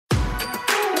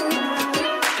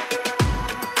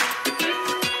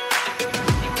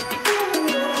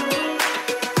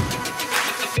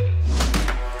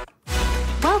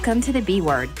Welcome to the B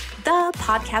Word, the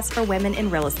podcast for women in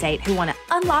real estate who want to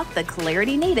unlock the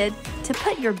clarity needed to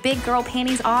put your big girl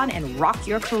panties on and rock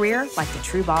your career like the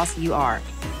true boss you are.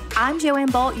 I'm Joanne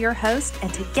Bolt, your host,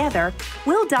 and together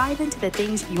we'll dive into the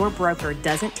things your broker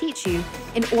doesn't teach you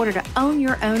in order to own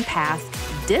your own path,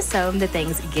 disown the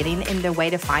things getting in the way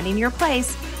to finding your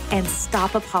place, and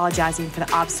stop apologizing for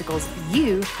the obstacles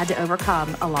you had to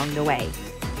overcome along the way.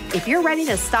 If you're ready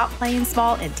to stop playing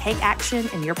small and take action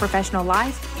in your professional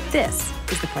life, this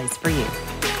is the place for you.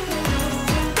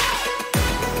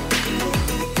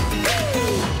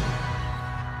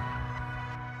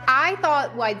 I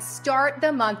thought I'd start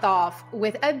the month off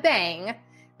with a bang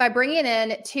by bringing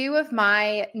in two of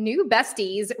my new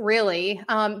besties, really.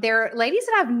 They're ladies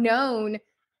that I've known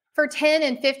for 10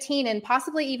 and 15 and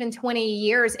possibly even 20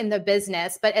 years in the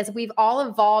business. But as we've all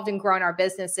evolved and grown our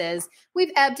businesses, we've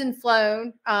ebbed and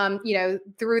flown,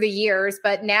 through the years,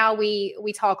 but now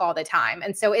we talk all the time.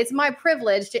 And so it's my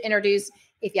privilege to introduce,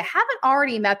 if you haven't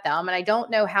already met them, and I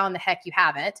don't know how in the heck you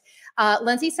haven't,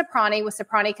 Linzee Ciprani with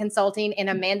Ciprani Consulting and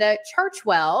Amanda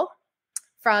Churchwell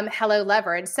from Hello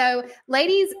Leverage. So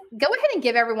ladies, go ahead and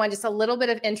give everyone just a little bit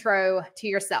of intro to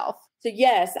yourself. So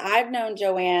yes, I've known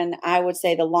Joanne, I would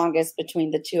say the longest between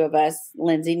the two of us.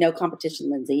 Linzee, no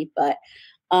competition, Linzee, but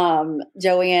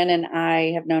Joanne and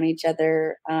I have known each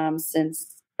other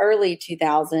since early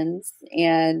 2000s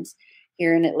and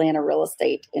here in Atlanta real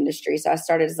estate industry. So I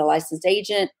started as a licensed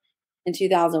agent in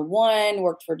 2001,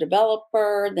 worked for a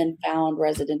developer, then found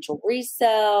residential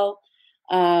resale,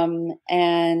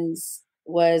 and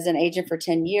was an agent for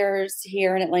 10 years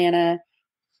here in Atlanta.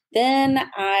 Then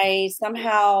I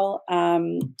somehow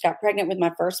got pregnant with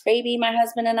my first baby, my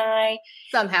husband and I.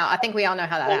 Somehow. I think we all know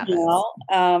how that happens.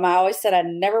 I always said I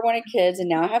never wanted kids, and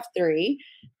now I have 3.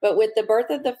 But with the birth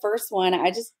of the first one,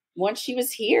 once she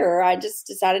was here, I just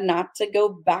decided not to go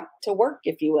back to work,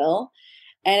 if you will.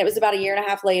 And it was about a year and a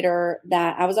half later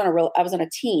that I was on a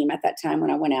team at that time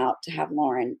when I went out to have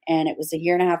Lauren. And it was a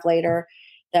year and a half later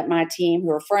that my team,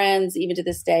 who are friends, even to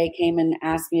this day, came and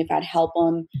asked me if I'd help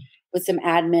them with some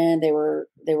admin.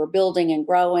 They were building and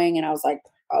growing. And I was like,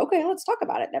 okay, let's talk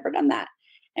about it. Never done that.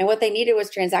 And what they needed was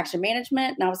transaction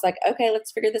management. And I was like, okay,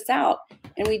 let's figure this out.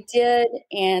 And we did.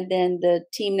 And then the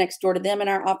team next door to them in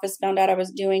our office found out I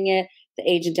was doing it. The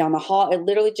agent down the hall, it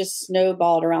literally just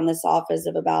snowballed around this office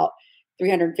of about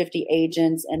 350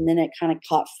 agents. And then it kind of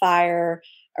caught fire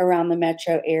around the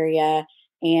metro area.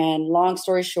 And long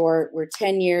story short, we're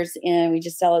 10 years in. We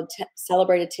just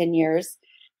celebrated 10 years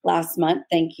last month.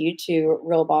 Thank you to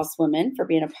Real Boss Women for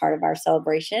being a part of our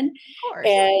celebration. Of course.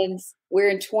 And we're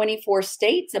in 24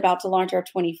 states, about to launch our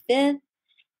 25th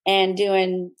and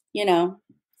doing,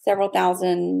 several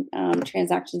thousand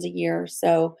transactions a year.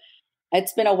 So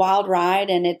it's been a wild ride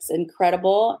and it's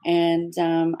incredible. And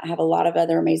I have a lot of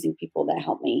other amazing people that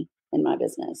help me in my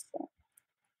business. So.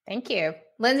 Thank you.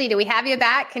 Linzee, do we have you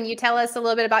back? Can you tell us a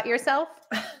little bit about yourself?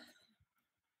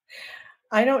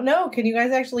 I don't know. Can you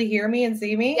guys actually hear me and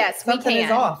see me? Yes, Something we can.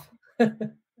 is off.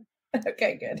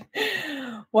 Okay, good.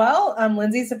 Well, I'm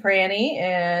Linzee Ciprani,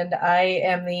 and I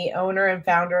am the owner and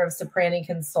founder of Ciprani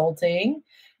Consulting.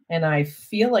 And I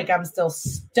feel like I'm still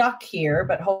stuck here,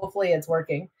 but hopefully it's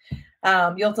working.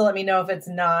 You'll have to let me know if it's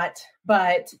not.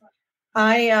 But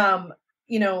I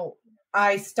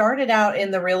started out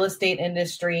in the real estate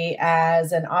industry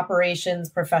as an operations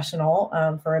professional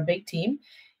for a big team.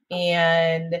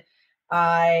 And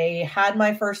I had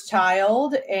my first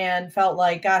child and felt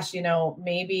like, gosh,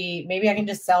 maybe I can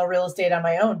just sell real estate on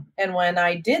my own. And when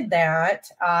I did that,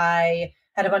 I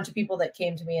had a bunch of people that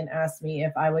came to me and asked me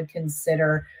if I would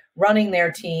consider running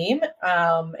their team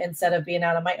instead of being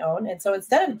out on my own. And so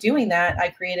instead of doing that, I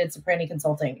created Ciprani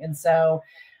Consulting. And so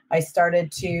I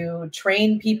started to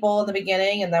train people in the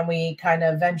beginning, and then we kind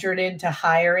of ventured into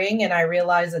hiring. And I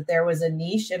realized that there was a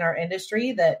niche in our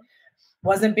industry that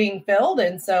wasn't being filled.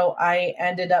 And so I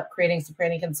ended up creating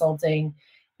Ciprani Consulting.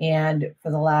 And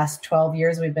for the last 12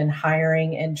 years, we've been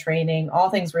hiring and training all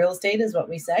things real estate is what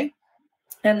we say.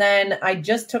 And then I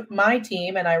just took my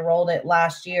team and I rolled it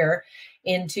last year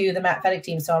into the Matt Fetick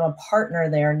Team. So I'm a partner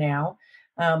there now.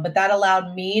 But that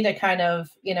allowed me to kind of,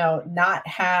 not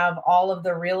have all of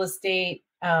the real estate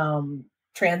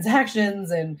transactions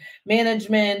and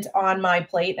management on my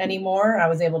plate anymore. I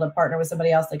was able to partner with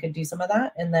somebody else that could do some of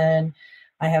that. And then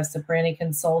I have Ciprani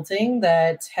Consulting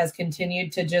that has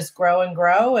continued to just grow and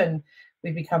grow. And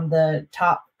we've become the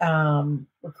top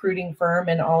recruiting firm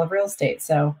in all of real estate.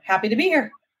 So happy to be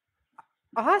here.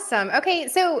 Awesome. Okay.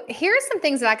 So here's some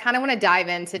things that I kind of want to dive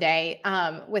in today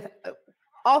with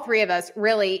all three of us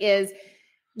really is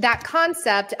that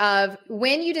concept of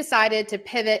when you decided to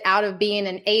pivot out of being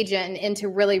an agent into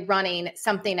really running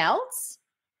something else.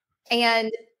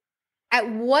 And at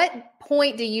what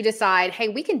point do you decide, hey,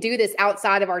 we can do this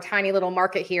outside of our tiny little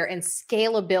market here, and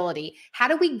scalability? How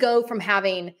do we go from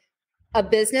having a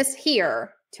business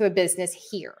here to a business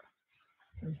here?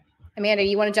 Amanda,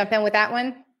 you want to jump in with that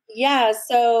one? Yeah.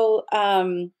 So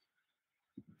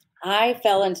I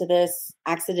fell into this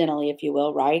accidentally, if you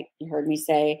will, right? You heard me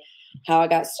say how I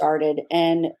got started.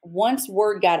 And once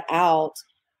word got out,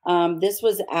 this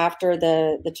was after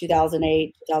the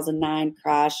 2008, 2009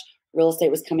 crash. Real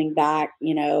estate was coming back.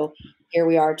 Here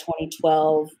we are,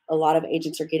 2012. A lot of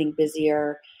agents are getting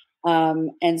busier.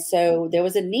 And so there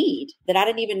was a need that I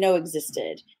didn't even know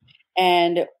existed.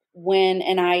 And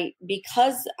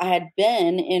because I had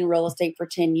been in real estate for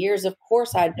 10 years, of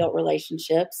course I had built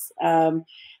relationships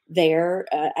there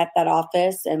at that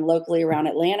office and locally around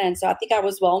Atlanta. And so I think I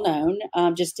was well known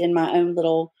just in my own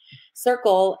little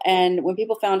circle. And when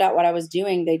people found out what I was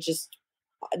doing,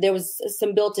 there was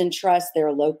some built-in trust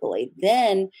there locally.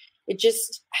 Then it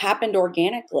just happened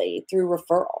organically through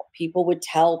referral. People would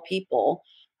tell people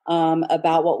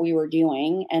about what we were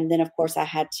doing. And then, of course, I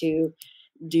had to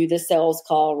do the sales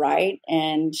call, right,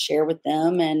 and share with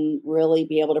them and really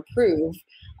be able to prove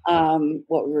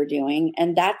what we were doing.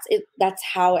 And that's it. That's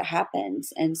how it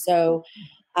happens. And so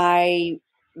I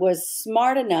was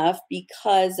smart enough,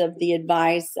 because of the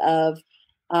advice of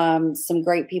some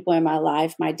great people in my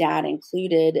life, my dad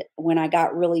included. When I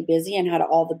got really busy and had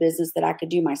all the business that I could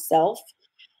do myself,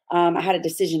 I had a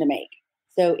decision to make.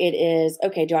 So it is,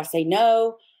 okay, do I say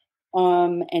no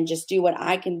and just do what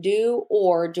I can do,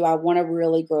 or do I want to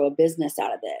really grow a business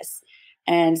out of this?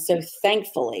 And so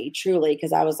thankfully, truly,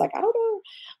 because I was like, I don't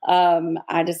know,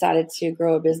 I decided to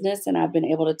grow a business, and I've been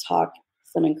able to talk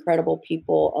some incredible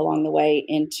people along the way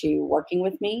into working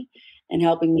with me and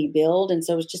helping me build. And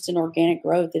so it's just an organic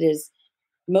growth. It is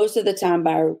most of the time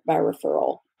by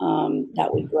referral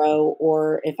that we grow,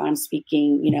 or if I'm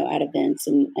speaking, at events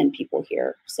and people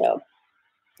here. So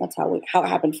that's how it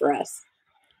happened for us.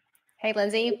 Hey,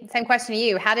 Lindsay, same question to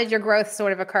you. How did your growth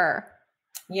sort of occur?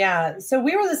 Yeah. So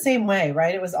we were the same way,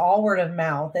 right? It was all word of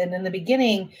mouth. And in the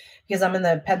beginning, because I'm in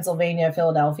the Pennsylvania,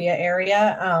 Philadelphia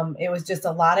area, it was just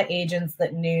a lot of agents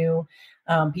that knew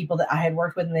people that I had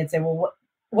worked with. And they'd say, well,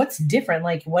 what's different?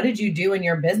 Like, what did you do in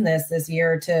your business this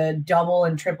year to double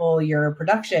and triple your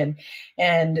production?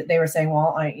 And they were saying,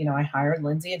 well, I hired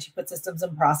Lindsay and she put systems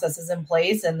and processes in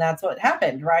place, and that's what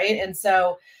happened. Right. And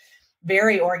so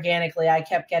very organically, I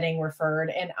kept getting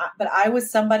referred. But I was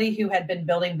somebody who had been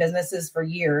building businesses for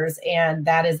years, and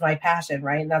that is my passion,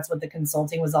 right? And that's what the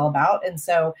consulting was all about. And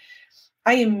so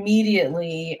I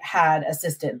immediately had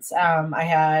assistants. I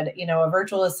had, a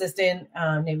virtual assistant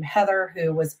named Heather,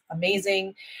 who was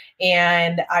amazing.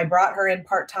 And I brought her in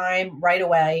part-time right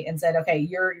away and said, okay,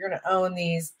 you're going to own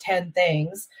these 10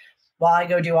 things while I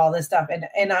go do all this stuff.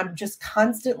 And I'm just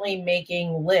constantly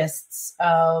making lists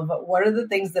of what are the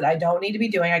things that I don't need to be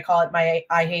doing. I call it my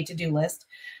I hate to do list.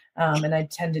 And I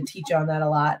tend to teach on that a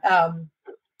lot.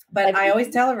 But I always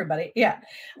tell everybody,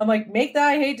 I'm like, make the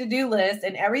I hate to do list,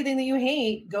 and everything that you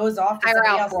hate goes off to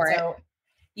somebody else. So,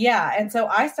 and so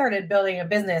I started building a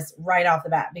business right off the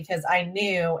bat, because I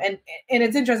knew, and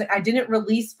it's interesting, I didn't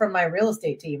release from my real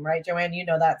estate team, right, Joanne? You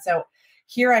know that. So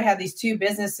here I had these two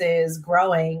businesses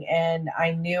growing, and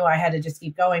I knew I had to just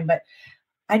keep going. But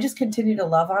I just continue to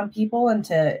love on people and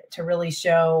to really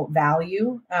show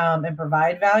value and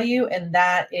provide value. And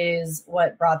that is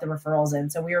what brought the referrals in.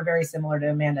 So we were very similar to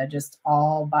Amanda, just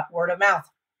all but word of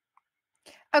mouth.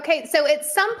 Okay. So at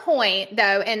some point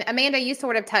though, and Amanda, you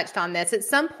sort of touched on this, at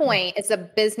some point as a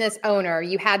business owner,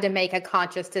 you had to make a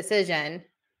conscious decision.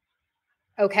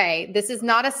 Okay, this is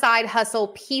not a side hustle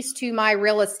piece to my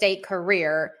real estate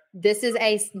career. This is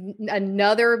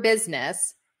another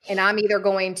business, and I'm either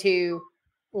going to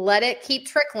let it keep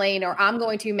trickling, or I'm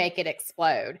going to make it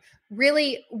explode.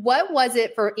 Really, what was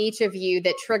it for each of you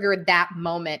that triggered that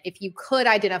moment, if you could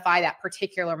identify that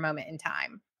particular moment in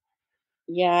time?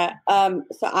 Yeah. So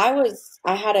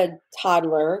I had a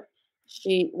toddler.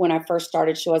 When I first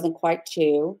started, she wasn't quite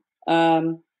 2.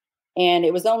 And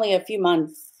it was only a few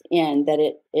months in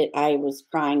that I was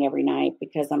crying every night,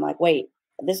 because I'm like, wait,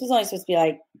 this was only supposed to be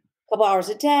like a couple hours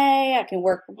a day. I can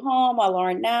work from home while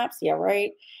Lauren naps. Yeah,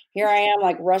 right. Here I am,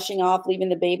 like rushing off, leaving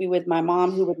the baby with my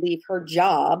mom, who would leave her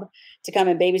job to come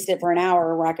and babysit for an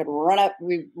hour, where I could run up.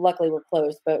 Luckily we're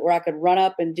close, but where I could run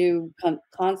up and do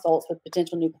consults with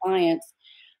potential new clients.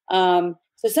 So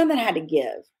something had to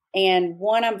give. And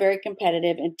 1, I'm very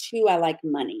competitive, and 2, I like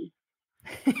money.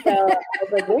 So I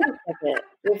was like, wait a second.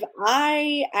 If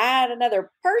I add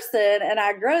another person and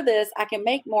I grow this, I can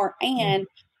make more and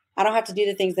I don't have to do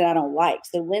the things that I don't like.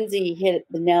 So Lindsay hit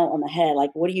the nail on the head.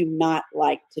 Like, what do you not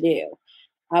like to do?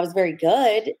 I was very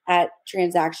good at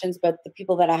transactions, but the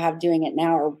people that I have doing it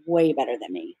now are way better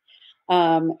than me.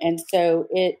 And so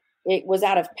it was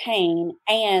out of pain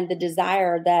and the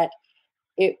desire that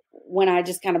when I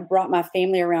just kind of brought my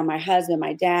family around, my husband,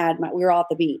 my dad, we were all at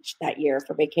the beach that year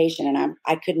for vacation, and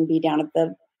I couldn't be down at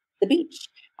the beach.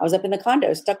 I was up in the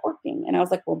condo, stuck working, and I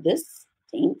was like, well, this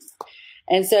stinks.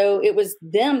 And so it was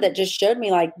them that just showed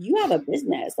me, like, you have a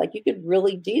business, like you could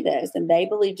really do this, and they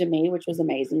believed in me, which was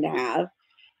amazing to have.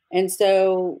 And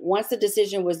so once the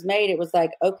decision was made, it was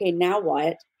like, okay, now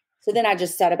what? So then I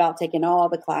just set about taking all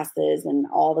the classes and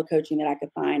all the coaching that I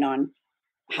could find on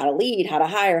how to lead, how to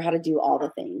hire, how to do all the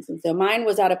things. And so mine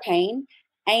was out of pain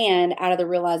and out of the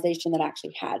realization that I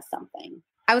actually had something.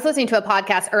 I was listening to a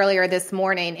podcast earlier this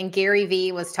morning and Gary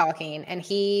Vee was talking, and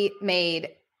he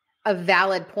made a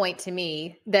valid point to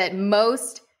me that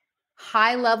most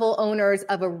high-level owners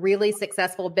of a really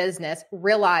successful business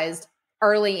realized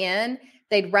early in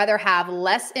they'd rather have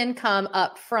less income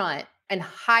up front and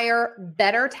hire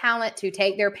better talent to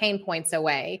take their pain points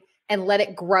away and let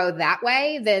it grow that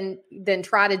way than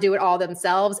try to do it all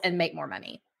themselves and make more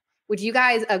money. Would you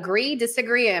guys agree,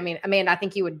 disagree? I mean, Amanda, I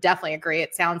think you would definitely agree,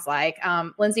 it sounds like.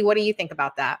 Lindsay, what do you think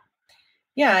about that?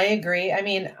 Yeah, I agree. I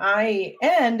mean, I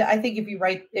think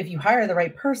if you hire the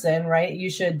right person, right, you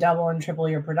should double and triple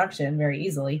your production very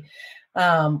easily,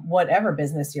 whatever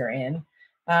business you're in.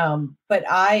 But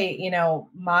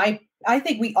I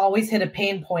think we always hit a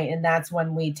pain point, and that's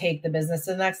when we take the business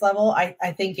to the next level.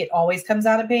 I think it always comes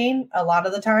out of pain a lot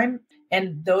of the time.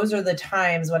 And those are the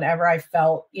times whenever I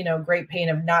felt, great pain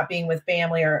of not being with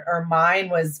family, or mine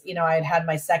was, I had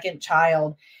my second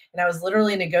child and I was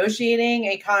literally negotiating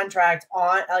a contract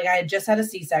I had just had a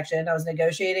C-section. I was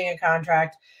negotiating a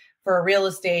contract for real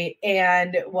estate,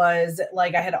 and was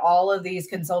like, I had all of these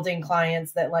consulting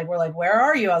clients that were like, where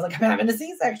are you? I was like, I'm having a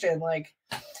C-section. Like,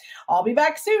 I'll be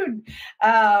back soon.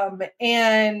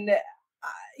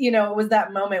 It was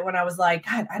that moment when I was like,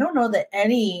 God, I don't know that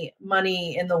any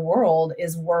money in the world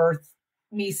is worth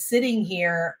me sitting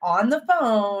here on the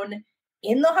phone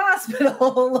in the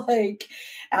hospital, like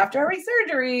after every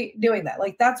surgery, doing that.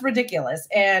 Like, that's ridiculous.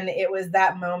 And it was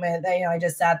that moment that, I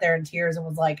just sat there in tears and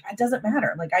was like, it doesn't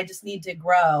matter. Like, I just need to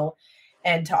grow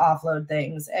and to offload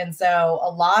things. And so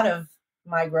a lot of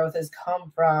my growth has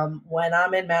come from when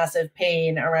I'm in massive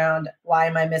pain around, why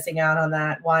am I missing out on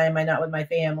that? Why am I not with my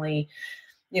family?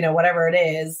 Whatever it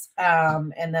is.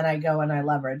 And then I go and I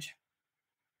leverage.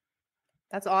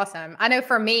 That's awesome. I know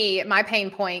for me, my pain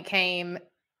point came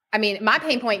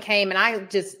and I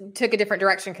just took a different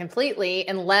direction completely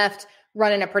and left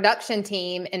running a production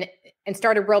team and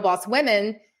started Real Boss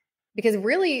Women, because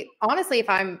really, honestly, if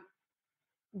I'm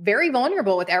very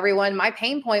vulnerable with everyone, my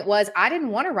pain point was I didn't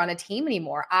want to run a team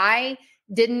anymore. I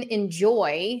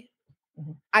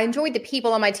enjoyed the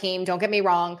people on my team, don't get me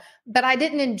wrong, but I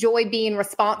didn't enjoy being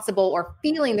responsible or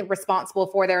feeling responsible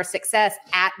for their success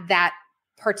at that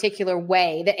particular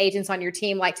way. The agents on your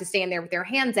team like to stand there with their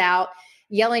hands out,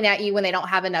 yelling at you when they don't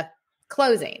have enough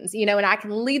closings, and I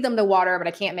can lead them to water, but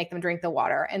I can't make them drink the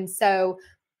water. And so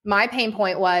my pain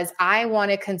point was I want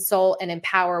to consult and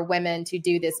empower women to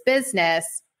do this business,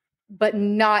 but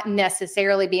not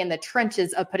necessarily be in the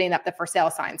trenches of putting up the for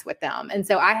sale signs with them. And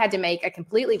so I had to make a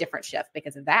completely different shift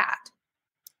because of that.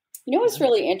 What's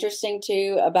really interesting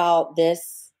too about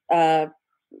this,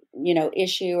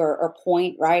 issue or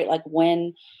point, right? Like,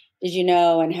 when did you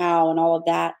know and how and all of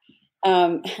that?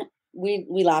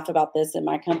 We laugh about this in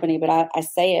my company, but I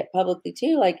say it publicly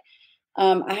too. Like,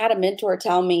 I had a mentor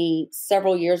tell me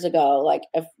several years ago,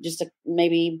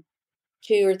 maybe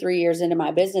 2 or 3 years into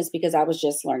my business, because I was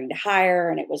just learning to hire,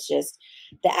 and it was just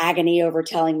the agony over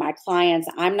telling my clients,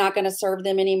 I'm not going to serve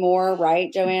them anymore.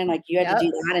 Right, Joanne? Like, you had to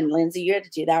do that. And Lindsay, you had to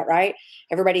do that, right?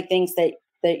 Everybody thinks that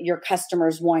your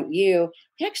customers want you.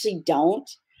 They actually don't,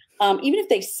 even if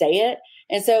they say it.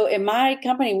 And so in my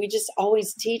company, we just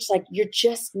always teach, like, you're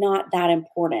just not that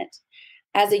important.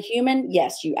 As a human,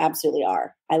 yes, you absolutely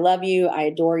are. I love you. I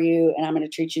adore you. And I'm going to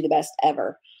treat you the best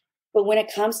ever. But when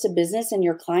it comes to business and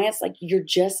your clients, like, you're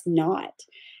just not.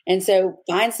 And so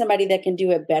find somebody that can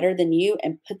do it better than you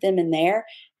and put them in there,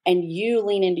 and you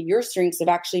lean into your strengths of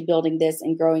actually building this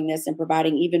and growing this and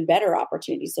providing even better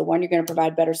opportunities. So one, you're going to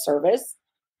provide better service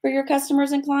for your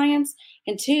customers and clients.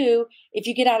 And two, if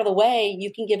you get out of the way,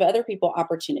 you can give other people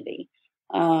opportunity.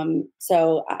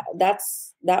 So that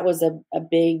was a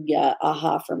big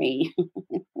aha for me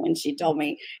when she told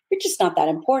me, you're just not that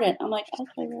important. I'm like,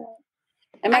 okay,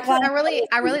 And my Actually, clients,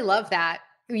 I really love that.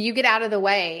 You get out of the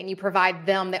way and you provide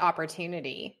them the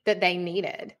opportunity that they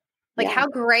needed. Like yeah. how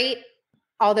great,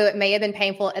 although it may have been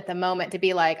painful at the moment to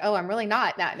be like, oh, I'm really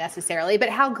not necessarily, but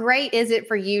how great is it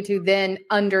for you to then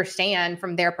understand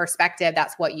from their perspective,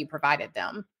 that's what you provided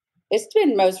them? It's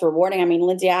been most rewarding. I mean,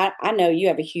 Lindsay, I know you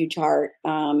have a huge heart,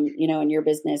 in your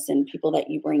business and people that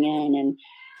you bring in, and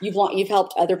you've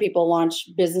helped other people launch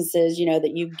businesses,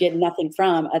 that you get nothing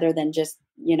from other than just,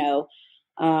 the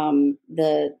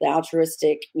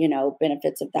altruistic,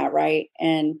 benefits of that. Right.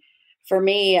 And for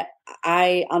me,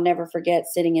 I'll never forget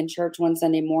sitting in church one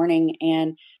Sunday morning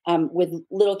and, with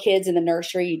little kids in the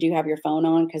nursery, you do have your phone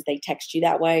on because they text you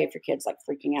that way if your kid's like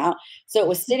freaking out. So it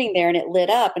was sitting there and it lit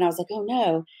up and I was like, oh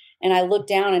no. And I looked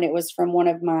down and it was from one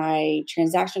of my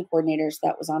transaction coordinators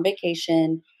that was on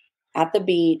vacation at the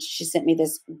beach. She sent me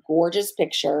this gorgeous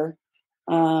picture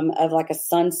of like a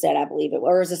sunset, I believe it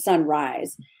was a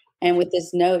sunrise. And with this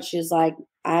note, she was like,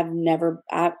 I don't know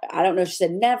if she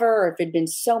said never or if it'd been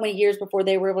so many years before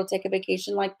they were able to take a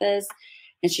vacation like this.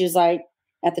 And she was like,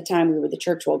 at the time we were the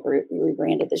Churchwell group, we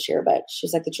rebranded this year, but she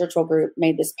was like, the Churchwell group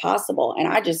made this possible. And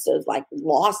I just was like,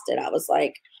 lost it. I was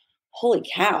like, holy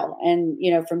cow. And,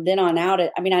 from then on out,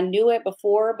 I knew it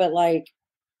before, but like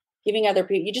giving other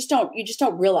people, you just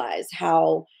don't realize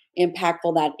how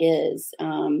impactful that is.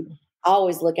 I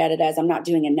always look at it as I'm not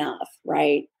doing enough,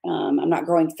 right? I'm not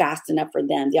growing fast enough for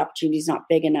them. The opportunity is not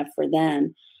big enough for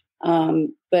them.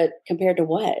 But compared to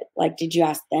what? Like, did you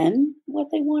ask them what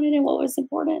they wanted and what was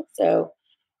important? So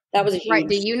that was a huge. Right.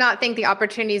 Do you not think the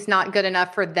opportunity is not good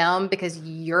enough for them because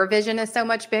your vision is so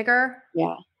much bigger?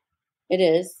 Yeah, it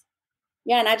is.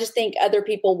 Yeah. And I just think other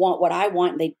people want what I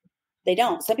want. And they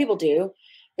don't. Some people do.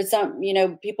 But some,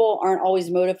 people aren't always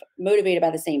motivated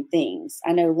by the same things.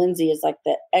 I know Lindsay is like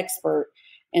the expert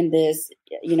in this,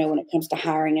 when it comes to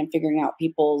hiring and figuring out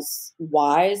people's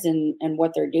whys and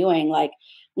what they're doing. Like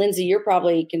Lindsay, you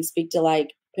probably can speak to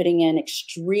like putting in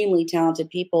extremely talented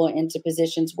people into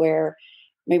positions where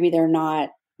maybe they're not,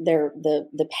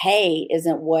 the pay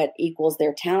isn't what equals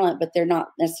their talent, but they're not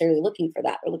necessarily looking for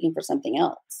that. They're looking for something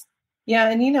else. Yeah.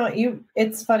 And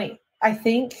it's funny. I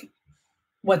think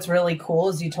what's really cool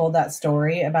is you told that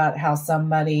story about how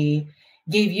somebody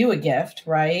gave you a gift,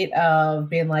 right? Of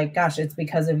being like, gosh, it's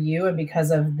because of you and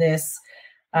because of this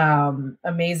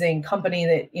amazing company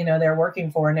that, they're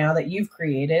working for now that you've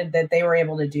created, that they were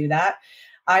able to do that.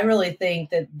 I really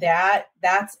think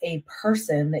that's a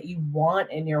person that you want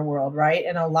in your world, right?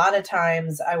 And a lot of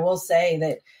times I will say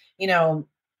that,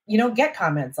 you don't get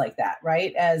comments like that,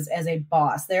 right? As a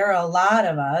boss, there are a lot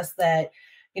of us that,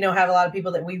 have a lot of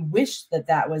people that we wish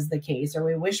that was the case, or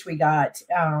we wish we got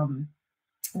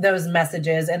those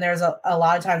messages. And there's a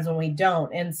lot of times when we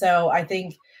don't. And so I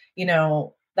think,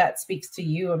 that speaks to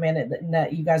you, Amanda,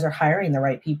 that you guys are hiring the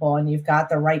right people and you've got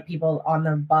the right people on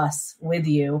the bus with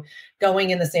you going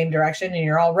in the same direction and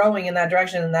you're all rowing in that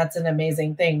direction. And that's an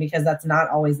amazing thing because that's not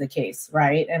always the case.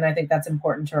 Right. And I think that's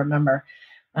important to remember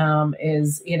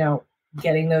is,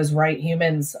 getting those right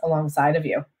humans alongside of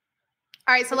you.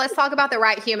 All right, so let's talk about the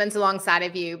right humans alongside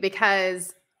of you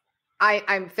because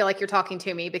I feel like you're talking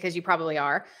to me because you probably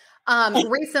are.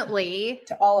 Recently,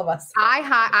 to all of us,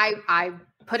 I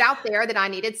put out there that I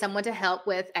needed someone to help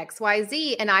with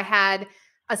XYZ, and I had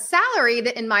a salary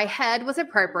that in my head was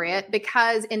appropriate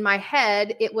because in my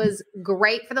head it was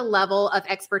great for the level of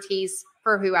expertise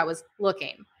for who I was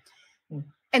looking.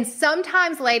 And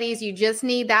sometimes, ladies, you just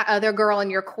need that other girl in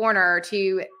your corner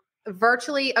to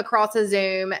virtually across a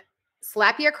Zoom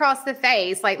slap you across the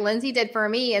face like Lindsay did for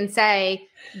me and say,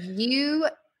 you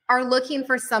are looking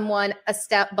for someone a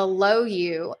step below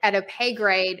you at a pay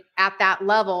grade at that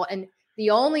level. And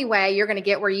the only way you're going to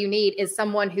get where you need is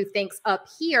someone who thinks up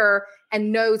here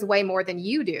and knows way more than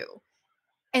you do.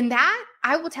 And that,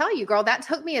 I will tell you, girl, that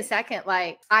took me a second.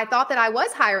 Like I thought that I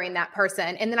was hiring that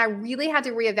person. And then I really had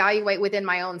to reevaluate within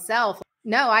my own self.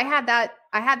 No, I had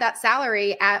that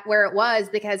salary at where it was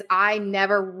because I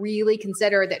never really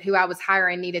considered that who I was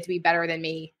hiring needed to be better than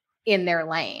me in their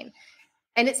lane.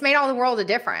 And it's made all the world a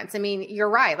difference. I mean, you're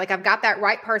right. Like I've got that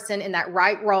right person in that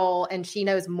right role and she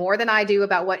knows more than I do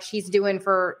about what she's doing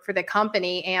for the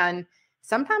company. And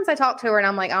sometimes I talk to her and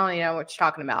I'm like, I don't even know what you're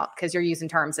talking about because you're using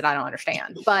terms that I don't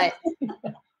understand. But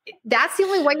that's the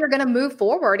only way you're going to move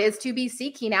forward is to be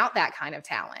seeking out that kind of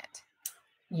talent.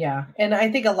 Yeah. And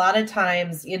I think a lot of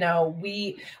times, and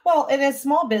as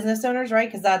small business owners,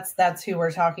 right? Because that's who we're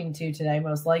talking to today,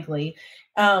 most likely.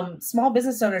 Small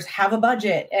business owners have a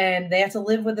budget and they have to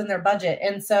live within their budget.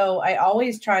 And so I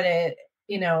always try to,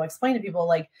 explain to people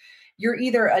like, you're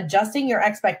either adjusting your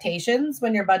expectations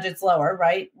when your budget's lower,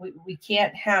 right? We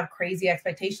can't have crazy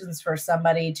expectations for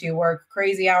somebody to work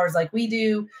crazy hours like we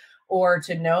do, or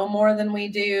to know more than we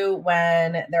do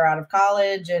when they're out of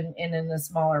college and in a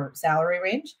smaller salary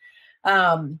range.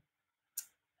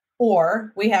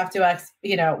 Or we have to,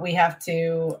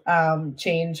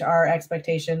 change our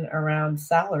expectation around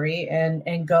salary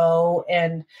and go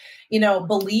and,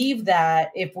 believe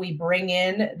that if we bring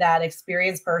in that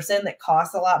experienced person that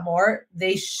costs a lot more,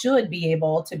 they should be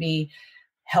able to be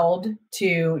held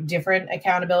to different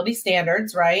accountability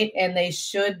standards, right? And they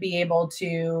should be able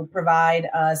to provide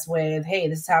us with, hey,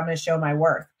 this is how I'm going to show my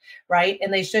worth, right?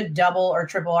 And they should double or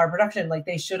triple our production. Like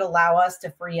they should allow us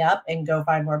to free up and go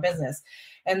find more business.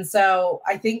 And so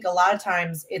I think a lot of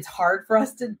times it's hard for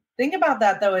us to think about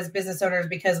that though, as business owners,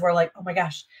 because we're like, oh my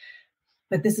gosh,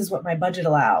 but this is what my budget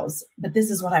allows, but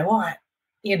this is what I want,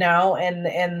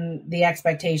 and the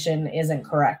expectation isn't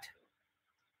correct.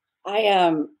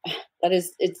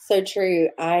 It's so true.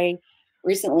 I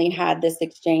recently had this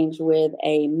exchange with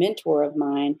a mentor of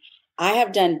mine. I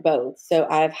have done both. So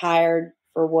I've hired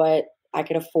for what I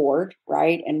could afford,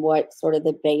 right? And what sort of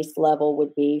the base level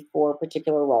would be for a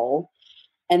particular role.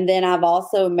 And then I've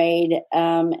also made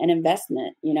an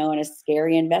investment, and a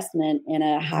scary investment in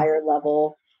a higher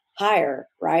level hire,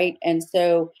 right? And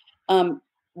so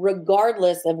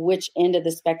regardless of which end of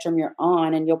the spectrum you're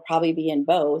on, and you'll probably be in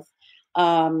both,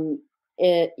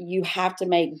 you have to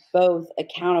make both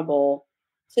accountable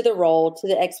to the role, to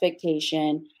the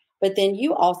expectation, but then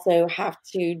you also have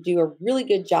to do a really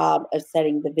good job of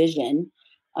setting the vision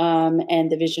and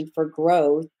the vision for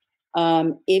growth.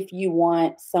 If you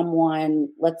want someone,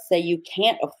 let's say you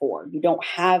can't afford, you don't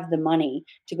have the money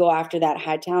to go after that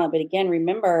high talent. But again,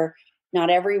 remember, not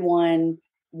everyone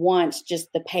wants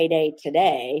just the payday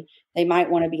today. They might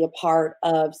want to be a part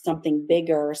of something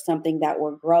bigger, something that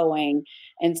we're growing.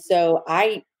 And so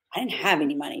I didn't have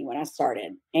any money when I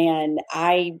started, and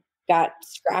I got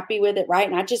scrappy with it, right?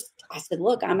 And I said,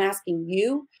 look, I'm asking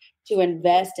you to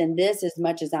invest in this as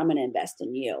much as I'm going to invest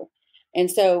in you. And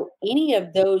so any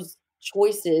of those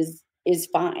choices is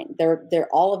fine. They're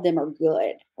all of them are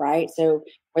good, right? So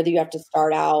whether you have to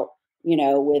start out,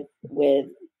 with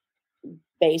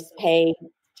base pay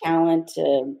talent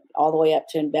to all the way up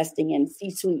to investing in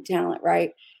C-suite talent,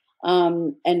 right?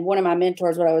 And one of my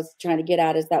mentors, what I was trying to get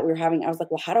at is that I was like,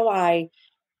 well, how do I,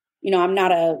 I'm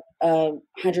not a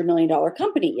 $100 million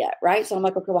company yet, right? So I'm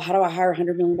like, okay, well, how do I hire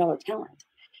 $100 million talent?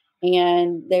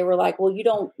 And they were like, well, you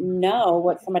don't know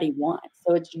what somebody wants.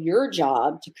 So it's your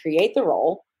job to create the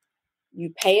role.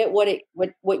 You pay it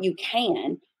what you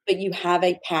can, but you have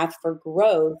a path for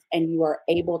growth, and you are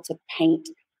able to paint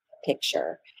a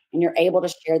picture, and you're able to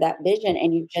share that vision,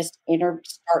 and you just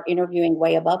start interviewing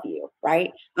way above you, right?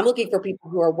 I'm looking for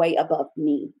people who are way above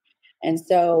me. And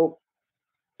so,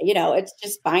 it's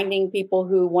just finding people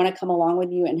who want to come along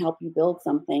with you and help you build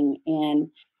something. And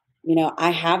I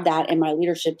have that in my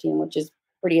leadership team, which is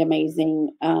pretty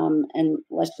amazing. And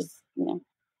let's just,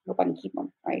 hope I can keep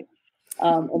them, right?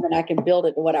 And then I can build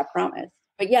it to what I promised.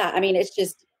 But yeah, it's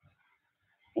just,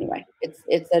 anyway,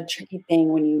 it's a tricky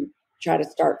thing when you try to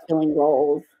start filling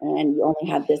roles and you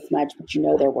only have this much, but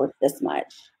they're worth this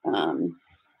much. I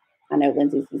know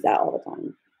Lindsay sees that all the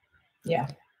time. Yeah.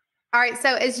 All right.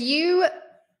 So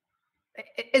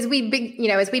as we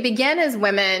begin as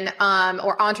women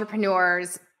or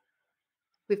entrepreneurs,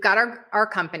 we've got our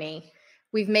company.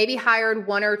 We've maybe hired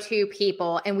one or two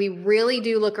people, and we really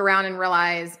do look around and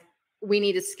realize we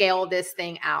need to scale this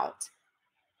thing out,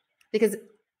 because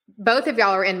both of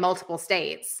y'all are in multiple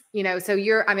states, so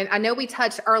I know we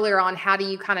touched earlier on how do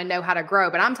you kind of know how to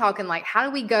grow, but I'm talking like, how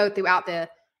do we go throughout the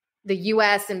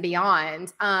US and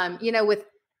beyond,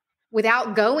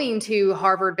 without going to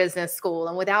Harvard Business School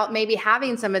and without maybe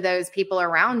having some of those people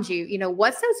around you.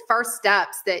 What's those first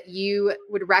steps that you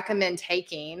would recommend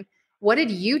taking? What did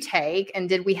you take? And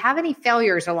did we have any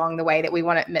failures along the way that we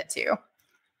want to admit to?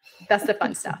 That's the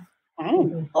fun stuff. I don't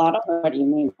know what you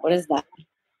mean. What is that?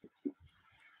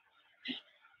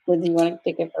 Lindsay, you want to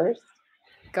take it first?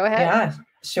 Go ahead. Yeah,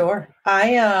 sure.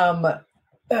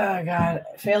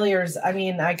 Failures.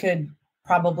 I could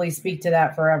probably speak to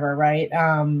that forever, right?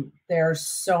 There are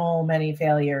so many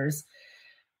failures.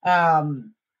 But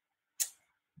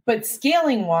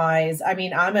scaling wise,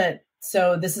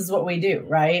 so this is what we do,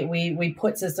 right? We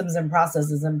put systems and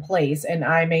processes in place, and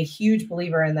I'm a huge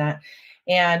believer in that.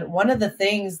 And one of the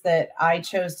things that I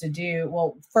chose to do,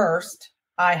 well, first,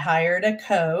 I hired a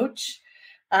coach.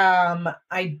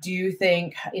 I do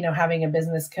think, having a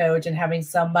business coach and having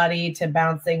somebody to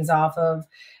bounce things off of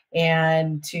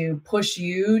and to push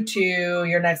you to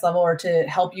your next level or to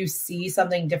help you see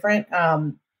something different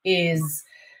is,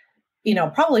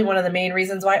 probably one of the main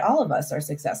reasons why all of us are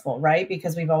successful, right?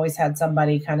 Because we've always had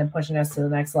somebody kind of pushing us to the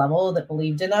next level that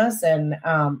believed in us and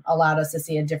allowed us to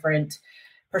see a different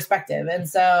perspective. And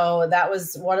so that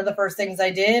was one of the first things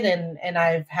I did. And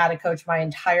I've had a coach my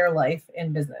entire life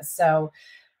in business. So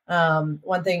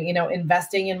one thing,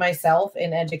 investing in myself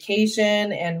in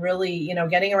education and really,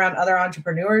 getting around other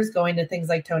entrepreneurs, going to things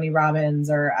like Tony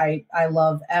Robbins, or I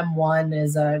love M1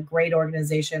 is a great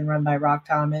organization run by Rock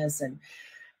Thomas, and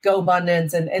Go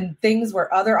Abundance and things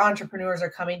where other entrepreneurs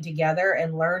are coming together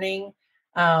and learning.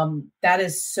 That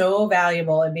is so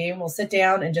valuable, and being able to sit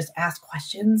down and just ask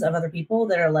questions of other people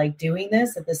that are like doing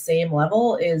this at the same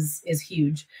level is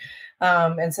huge.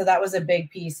 And so that was a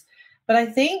big piece. But I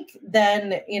think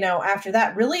then, after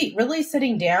that, really, really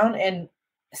sitting down and,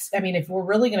 if we're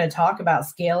really going to talk about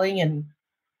scaling and,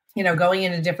 going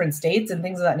into different states and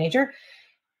things of that nature,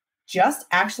 just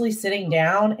actually sitting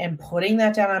down and putting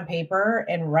that down on paper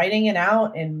and writing it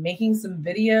out and making some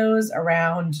videos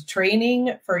around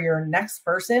training for your next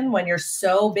person when you're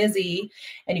so busy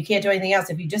and you can't do anything else.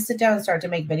 If you just sit down and start to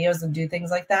make videos and do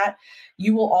things like that,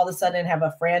 you will all of a sudden have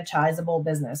a franchisable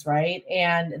business, right?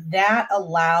 And that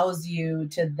allows you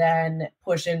to then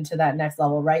push into that next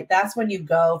level, right? That's when you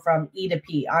go from E to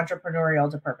P, entrepreneurial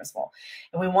to purposeful.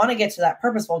 And we want to get to that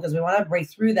purposeful because we want to break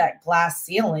through that glass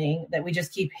ceiling that we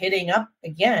just keep hitting up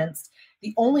against.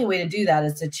 The only way to do that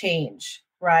is to change,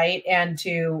 right? And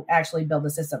to actually build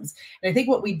the systems. And I think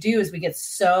what we do is we get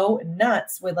so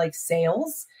nuts with like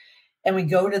sales, and we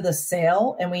go to the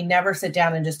sale and we never sit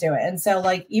down and just do it. And so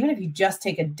like, even if you just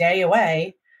take a day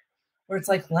away where it's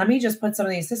like, let me just put some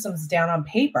of these systems down on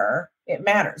paper, it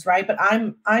matters, right? But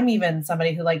I'm even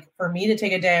somebody who, like, for me to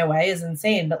take a day away is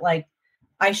insane, but like,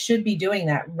 I should be doing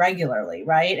that regularly,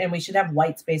 right? And we should have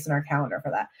white space in our calendar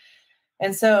for that.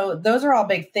 And so those are all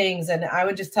big things. And I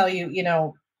would just tell you,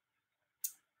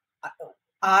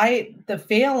 the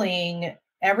failing,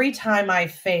 every time I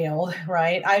failed,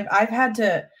 right? I've had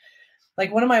to,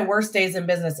 like, one of my worst days in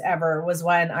business ever was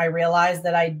when I realized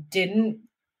that I didn't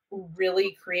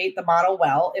really create the model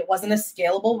well. It wasn't a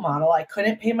scalable model. I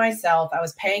couldn't pay myself. I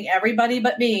was paying everybody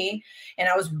but me, and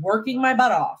I was working my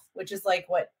butt off, which is like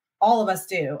what all of us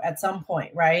do at some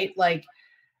point, right? Like,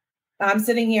 I'm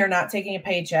sitting here not taking a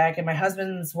paycheck, and my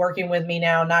husband's working with me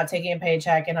now, not taking a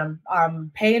paycheck, and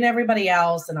I'm paying everybody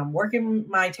else, and I'm working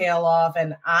my tail off,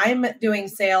 and I'm doing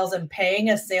sales and paying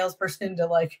a salesperson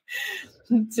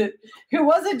who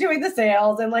wasn't doing the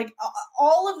sales, and like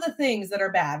all of the things that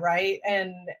are bad, right?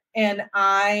 And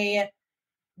I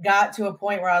got to a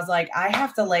point where I was like, I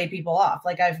have to lay people off.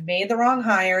 Like, I've made the wrong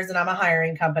hires, and I'm a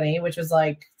hiring company, which was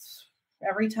like,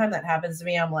 every time that happens to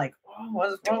me, I'm like, oh,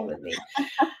 what is wrong with me?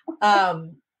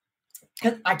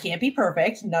 Because I can't be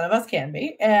perfect. None of us can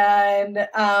be. And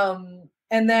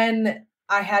then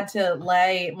I had to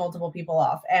lay multiple people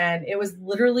off. And it was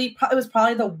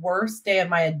probably the worst day of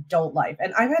my adult life.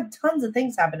 And I've had tons of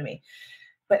things happen to me.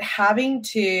 But having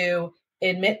to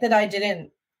admit that I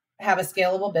didn't have a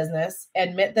scalable business,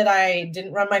 admit that I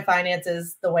didn't run my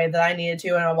finances the way that I needed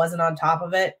to, and I wasn't on top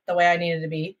of it the way I needed to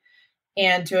be,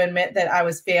 and to admit that I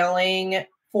was failing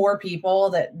 4 people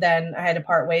that then I had to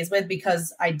part ways with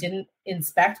because I didn't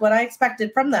inspect what I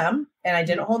expected from them, and I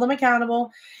didn't hold them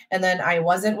accountable. And then I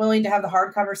wasn't willing to have the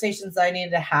hard conversations that I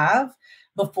needed to have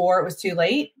before it was too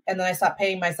late. And then I stopped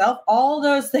paying myself. All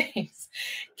those things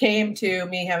came to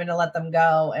me having to let them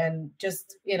go. And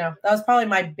just, that was probably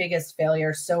my biggest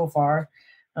failure so far.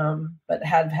 But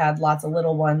have had lots of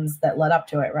little ones that led up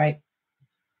to it. Right.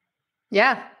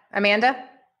 Yeah. Amanda?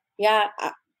 Yeah.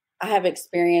 I have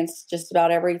experienced just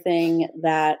about everything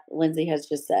that Lindsay has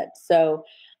just said. So,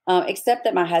 except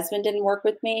that my husband didn't work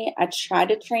with me. I tried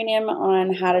to train him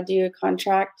on how to do a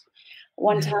contract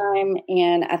one time.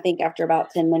 And I think after about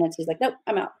 10 minutes, he's like, nope,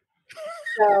 I'm out.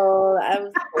 So that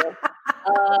was cool.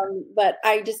 But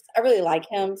I really like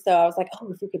him. So I was like,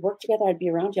 oh, if we could work together, I'd be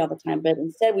around you all the time. But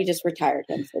instead we just retired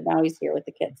him. So now he's here with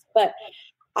the kids. But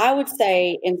I would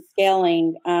say in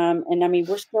scaling, and I mean,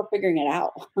 we're still figuring it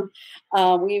out.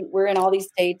 We're in all these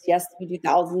states. Yes, we do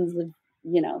thousands of,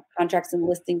 contracts and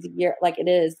listings a year, like it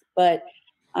is. But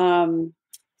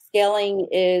scaling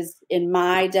is, in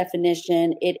my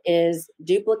definition, it is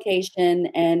duplication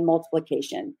and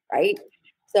multiplication, right?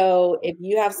 So if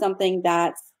you have something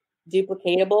that's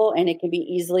duplicatable and it can be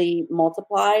easily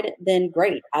multiplied, then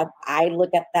great. I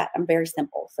look at that. I'm very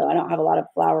simple. So I don't have a lot of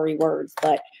flowery words,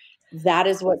 but that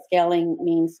is what scaling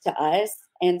means to us.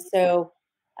 And so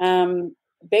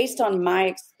based on my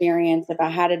experience, if I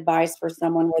had advice for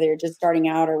someone, whether you're just starting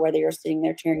out or whether you're sitting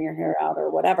there tearing your hair out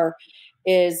or whatever,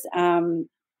 is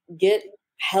get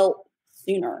help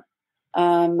sooner.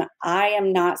 I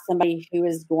am not somebody who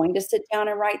is going to sit down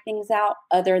and write things out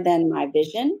other than my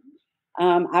vision.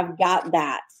 I've got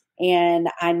that. And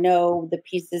I know the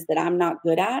pieces that I'm not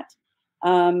good at.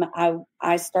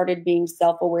 I started being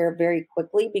self-aware very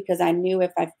quickly because I knew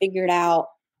if I figured out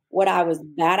what I was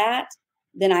bad at,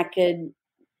 then I could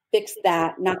fix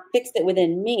that, not fix it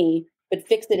within me, but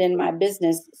fix it in my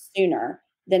business sooner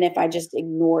than if I just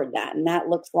ignored that. And that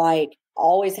looks like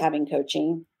always having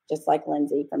coaching, just like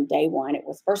Lindsay from day one. It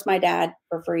was first my dad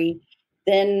for free.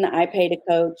 Then I paid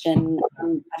a coach, and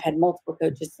I've had multiple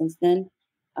coaches since then.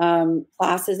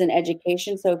 Classes and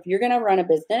education. So if you're going to run a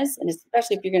business, and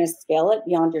especially if you're going to scale it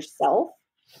beyond yourself,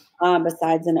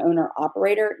 besides an owner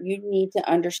operator, you need to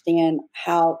understand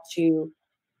how to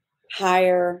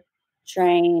hire,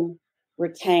 train,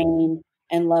 retain,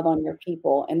 and love on your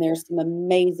people. And there's some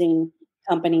amazing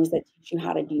companies that teach you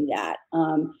how to do that.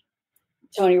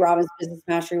 Tony Robbins' Business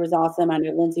Mastery was awesome. I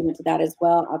know Lindsay went to that as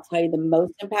well. I'll tell you the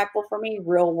most impactful for me,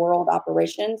 real world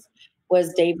operations,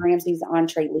 was Dave Ramsey's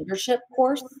Entree Leadership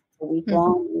course, a week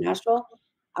long in Nashville.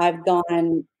 I've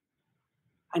gone,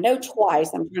 I know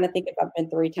twice. I'm trying to think if I've been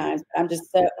 3 times, but I'm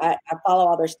just so, I follow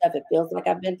all their stuff. It feels like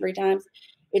I've been 3 times.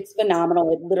 It's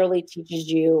phenomenal. It literally teaches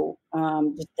you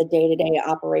just the day-to-day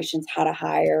operations, how to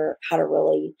hire, how to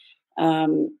really,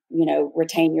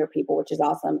 retain your people, which is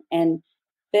awesome. And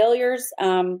failures,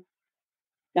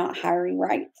 not hiring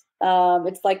right.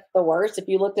 It's like the worst. If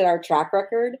you looked at our track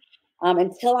record,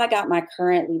 until I got my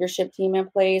current leadership team in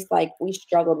place, like we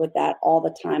struggled with that all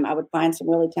the time. I would find some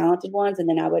really talented ones, and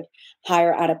then I would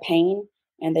hire out of pain,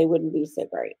 and they wouldn't be so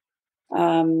great.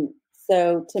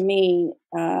 So to me,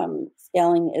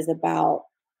 scaling is about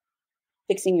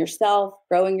fixing yourself,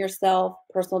 growing yourself,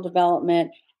 personal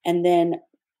development, and then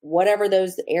whatever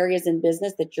those areas in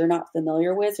business that you're not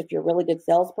familiar with. If you're a really good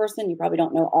salesperson, you probably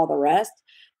don't know all the rest.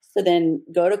 So then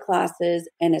go to classes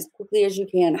and as quickly as you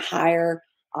can hire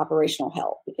operational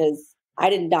help, because I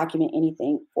didn't document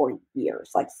anything for years,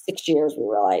 like 6 years. We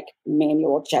were like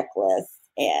manual checklists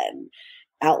and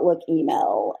Outlook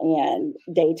email and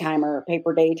day timer,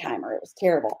 paper day timer. It was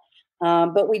terrible.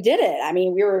 But we did it. I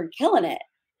mean, we were killing it.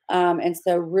 And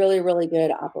so really, really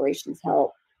good operations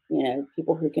help,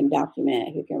 people who can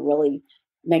document, who can really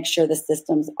make sure the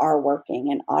systems are working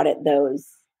and audit those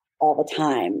all the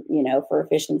time, for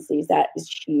efficiencies. That is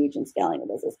huge in scaling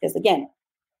a business. Because again,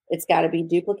 it's got to be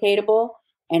duplicatable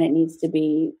and it needs to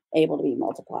be able to be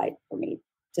multiplied for me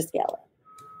to scale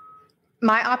it.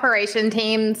 My operation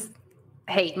teams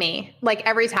hate me like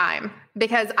every time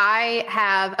because I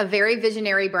have a very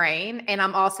visionary brain and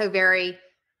I'm also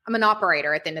I'm an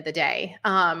operator at the end of the day,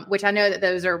 which I know that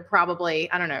those are probably,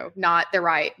 I don't know, not the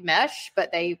right mesh,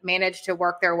 but they manage to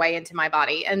work their way into my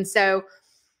body. And so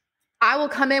I will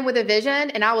come in with a vision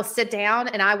and I will sit down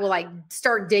and I will like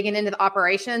start digging into the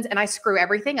operations and I screw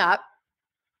everything up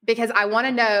because I want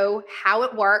to know how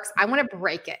it works. I want to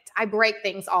break it. I break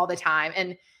things all the time.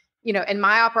 And, in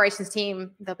my operations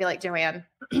team, they'll be like, Joanne,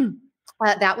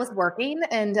 that was working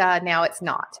and now it's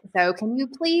not. So can we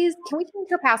change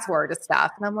your password to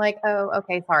stuff? And I'm like, oh,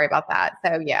 okay. Sorry about that.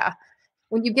 So yeah,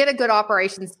 when you get a good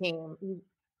operations team,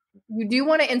 you do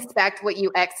want to inspect what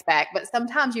you expect, but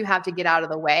sometimes you have to get out of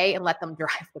the way and let them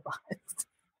drive the bus.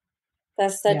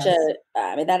 That's such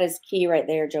that is key right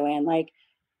there, Joanne. Like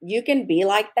you can be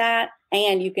like that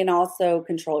and you can also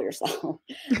control yourself.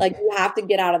 Like you have to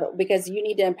get out of it because you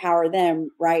need to empower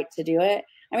them, right, to do it.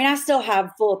 I mean, I still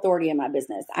have full authority in my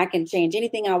business. I can change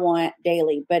anything I want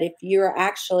daily, but if you're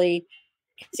actually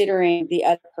considering the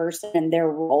other person and their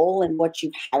role and what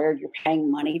you've hired, you're paying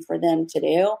money for them to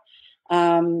do,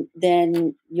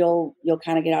 then you'll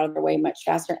kind of get out of their way much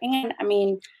faster. And I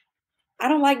mean, I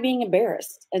don't like being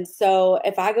embarrassed. And so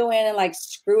if I go in and like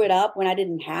screw it up when I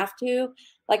didn't have to,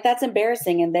 like that's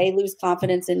embarrassing and they lose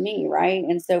confidence in me. Right.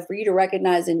 And so for you to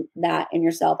recognize that in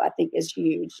yourself, I think is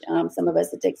huge. Some of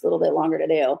us, it takes a little bit longer to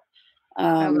do.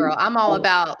 Oh girl, I'm all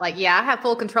about like, yeah, I have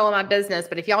full control of my business,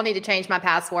 but if y'all need to change my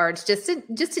passwords just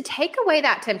to take away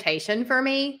that temptation for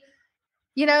me,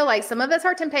 like some of us,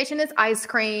 our temptation is ice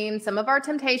cream. Some of our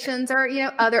temptations are,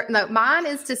 mine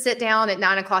is to sit down at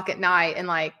 9:00 at night and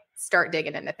like start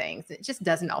digging into things. It just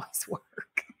doesn't always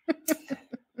work.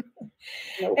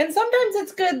 And sometimes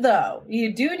it's good though.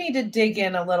 You do need to dig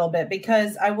in a little bit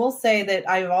because I will say that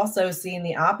I've also seen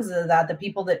the opposite of that. The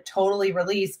people that totally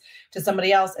release to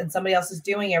somebody else and somebody else is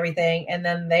doing everything. And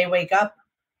then they wake up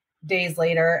days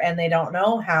later and they don't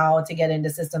know how to get into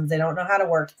systems. They don't know how to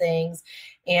work things,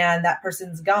 and that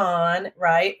person's gone,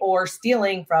 right? Or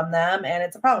stealing from them. And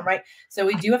it's a problem, right? So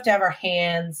we do have to have our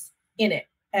hands in it,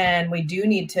 and we do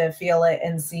need to feel it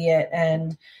and see it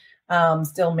and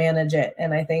still manage it.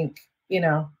 And I think,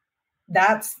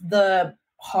 that's the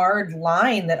hard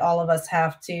line that all of us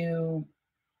have to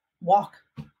walk.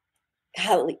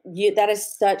 That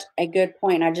is such a good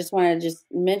point. I just want to just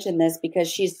mention this because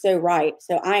she's so right.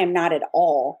 So I am not at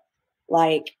all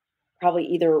like probably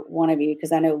either one of you,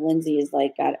 because I know Lindsay is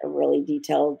like got a really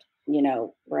detailed,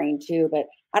 brain too, but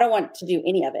I don't want to do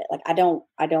any of it. Like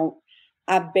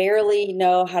I barely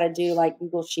know how to do like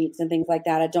Google Sheets and things like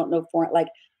that. I don't know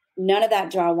none of that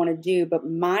do I want to do. But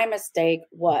my mistake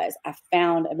was I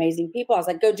found amazing people. I was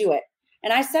like, go do it.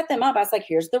 And I set them up. I was like,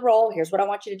 here's the role. Here's what I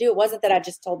want you to do. It wasn't that I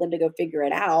just told them to go figure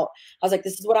it out. I was like,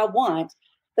 this is what I want.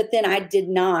 But then I did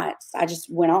not. I just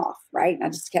went off, right? And I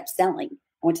just kept selling.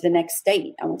 I went to the next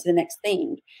state. I went to the next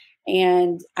thing.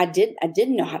 And I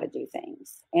didn't know how to do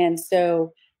things. And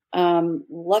so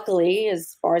luckily,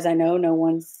 as far as I know, no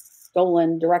one's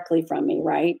stolen directly from me,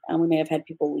 right? We may have had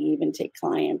people leave and take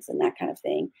clients and that kind of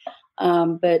thing.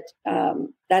 But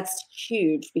that's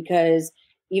huge, because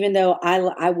even though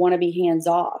I want to be hands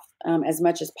off as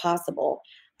much as possible,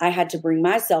 I had to bring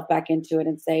myself back into it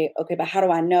and say, okay, but how do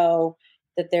I know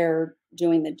that they're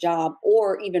doing the job?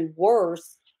 Or even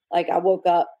worse, like I woke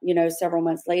up, several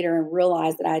months later and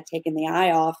realized that I had taken the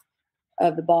eye off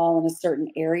of the ball in a certain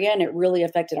area, and it really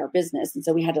affected our business. And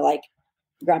so we had to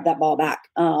grab that ball back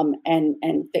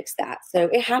and fix that. So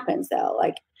it happens though.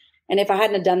 And if I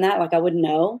hadn't have done that, I wouldn't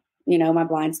know, my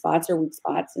blind spots or weak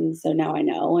spots. And so now I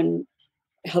know, and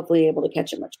hopefully able to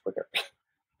catch it much quicker.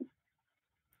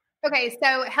 Okay.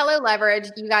 So Hello Leverage,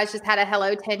 you guys just had a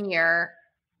Hello 10-year.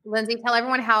 Lindsay, tell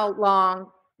everyone how long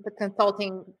the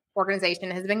consulting organization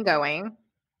has been going.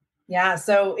 Yeah.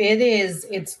 So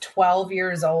it's 12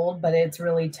 years old, but it's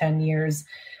really 10 years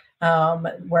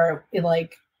where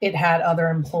it had other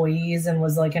employees and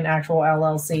was like an actual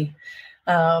LLC.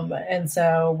 And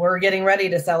so we're getting ready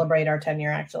to celebrate our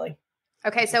 10-year actually.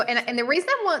 Okay. So, and the reason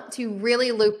I want to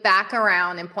really loop back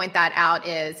around and point that out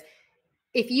is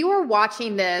if you are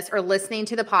watching this or listening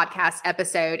to the podcast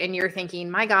episode and you're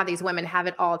thinking, my God, these women have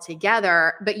it all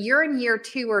together, but you're in year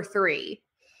 2 or 3.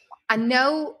 I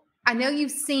know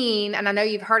you've seen, and I know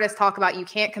you've heard us talk about, you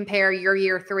can't compare your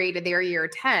year 3 to their year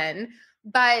 10,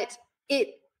 but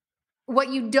what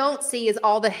you don't see is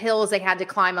all the hills they had to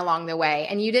climb along the way.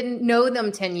 And you didn't know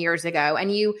them 10 years ago.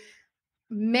 And you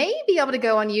may be able to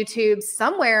go on YouTube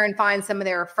somewhere and find some of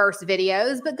their first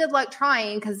videos, but good luck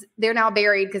trying, because they're now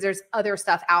buried, because there's other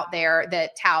stuff out there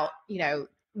that tout,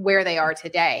 where they are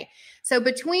today. So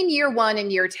between year 1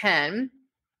 and year 10,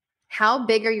 how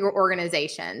big are your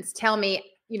organizations? Tell me,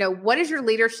 what does your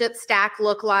leadership stack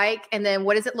look like? And then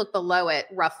what does it look below it?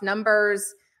 Rough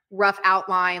numbers, rough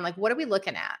outline. What are we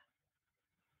looking at?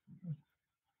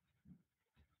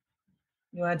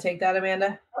 You want to take that,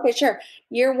 Amanda? Okay, sure.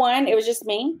 Year 1, it was just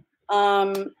me.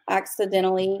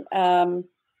 Accidentally, fell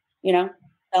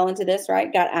into this,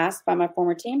 right? Got asked by my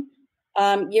former team.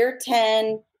 Year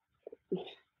 10,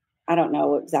 I don't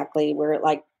know exactly. We're at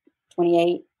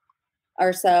 28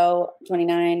 or so,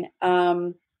 29.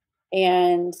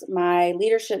 And my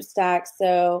leadership stack.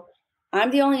 So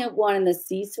I'm the only one in the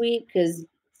C-suite, because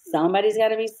somebody's got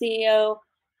to be CEO.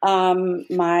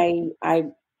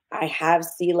 I have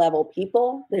C-level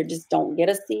people. They just don't get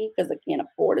a C because they can't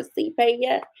afford a C pay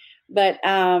yet. But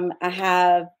I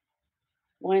have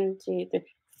 1, 2, 3,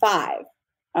 5,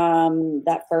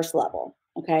 that first level.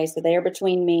 Okay. So they are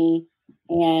between me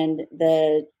and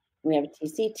we have a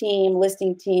TC team,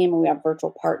 listing team, and we have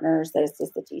virtual partners that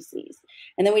assist the TCs.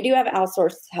 And then we do have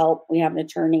outsourced help. We have an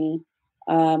attorney.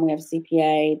 We have a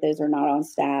CPA. Those are not on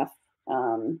staff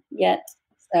yet.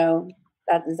 So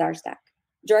that is our stack.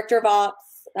 Director of Ops.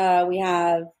 We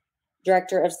have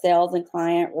Director of Sales and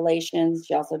Client Relations.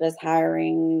 She also does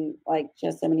hiring, she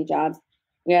has so many jobs.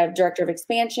 We have Director of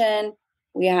Expansion.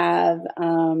 We have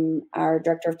our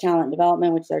Director of Talent and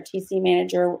Development, which is our TC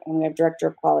manager. And we have Director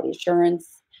of Quality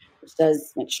Assurance, which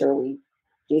does make sure we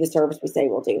do the service we say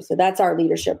we'll do. So that's our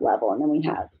leadership level. And then we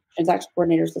have transaction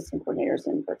coordinators, system coordinators,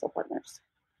 and virtual partners.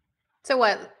 So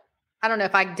what? I don't know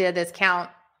if I did this count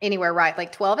anywhere right,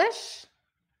 12-ish?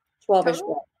 12-ish.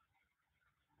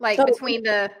 So between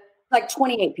the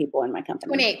 28 people in my company.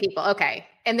 28 people. Okay.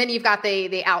 And then you've got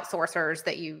the outsourcers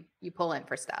that you pull in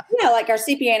for stuff. Yeah. Our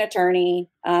CPA and attorney,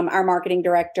 our marketing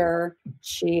director,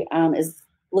 she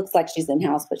looks like she's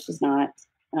in-house, but she's not.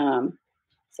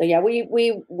 So yeah, we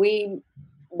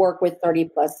work with 30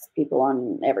 plus people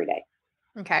on every day.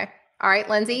 Okay. All right,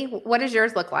 Lindsay, what does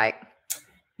yours look like?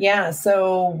 Yeah,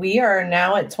 so we are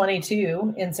now at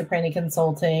 22 in Ciprani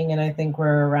Consulting, and I think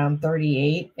we're around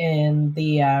 38 in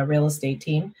the real estate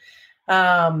team.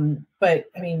 But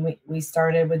I mean, we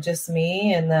started with just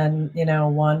me and then,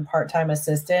 one part-time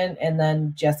assistant and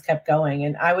then just kept going.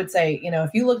 And I would say, if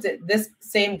you looked at this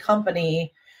same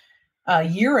company a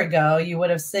year ago, you would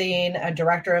have seen a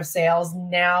director of sales.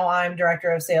 Now I'm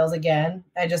director of sales again.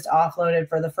 I just offloaded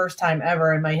for the first time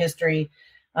ever in my history,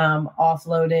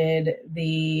 offloaded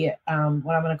the,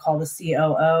 what I'm going to call the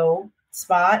COO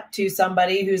spot to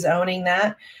somebody who's owning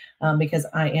that. Because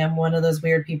I am one of those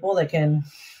weird people that can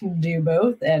do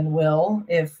both and will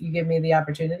if you give me the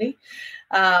opportunity.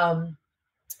 And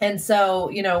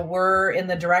so, we're in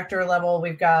the director level.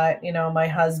 We've got, my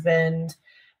husband,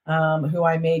 who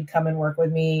I made come and work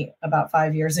with me about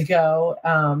 5 years ago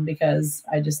because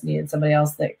I just needed somebody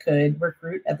else that could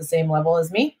recruit at the same level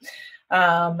as me.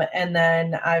 And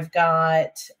then I've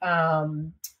got,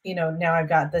 now I've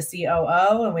got the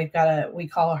COO, and we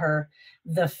call her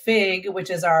the FIG,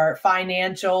 which is our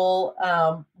financial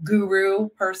guru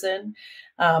person,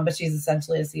 but she's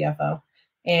essentially a CFO.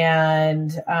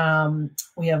 And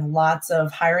we have lots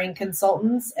of hiring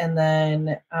consultants and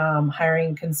then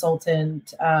hiring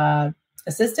consultant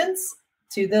assistants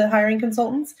to the hiring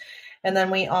consultants. And then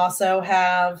we also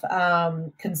have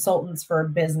consultants for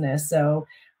business. So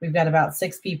we've got about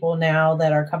 6 people now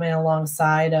that are coming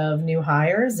alongside of new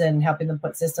hires and helping them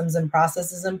put systems and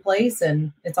processes in place.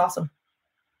 And it's awesome.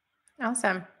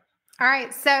 Awesome. All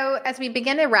right. So as we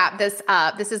begin to wrap this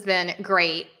up, this has been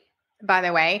great, by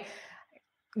the way.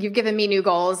 You've given me new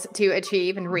goals to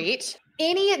achieve and reach.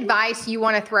 Any advice you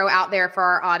want to throw out there for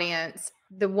our audience,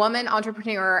 the woman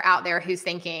entrepreneur out there who's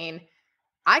thinking,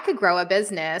 I could grow a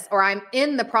business, or I'm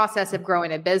in the process of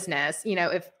growing a business.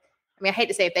 I hate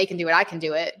to say if they can do it, I can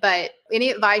do it, but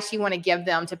any advice you want to give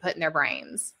them to put in their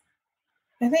brains?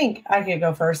 I think I could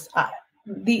go first.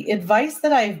 The advice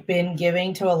that I've been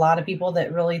giving to a lot of people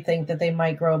that really think that they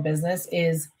might grow a business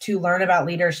is to learn about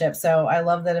leadership. So I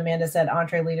love that Amanda said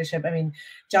entree leadership. I mean,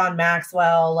 John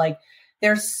Maxwell,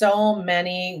 there's so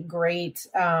many great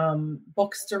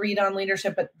books to read on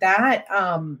leadership, but that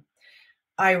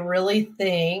I really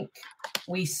think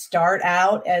we start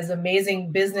out as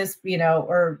amazing business,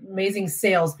 or amazing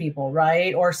salespeople,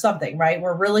 right? Or something, right?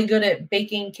 We're really good at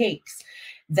baking cakes.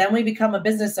 Then we become a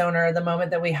business owner the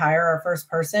moment that we hire our first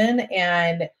person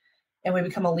and we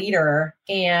become a leader.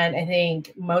 And I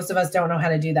think most of us don't know how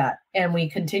to do that. And we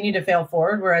continue to fail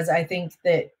forward. Whereas I think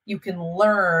that you can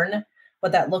learn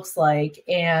what that looks like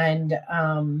and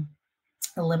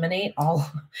eliminate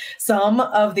some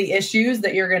of the issues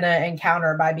that you're going to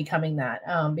encounter by becoming that.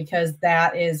 Because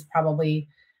that is probably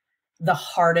the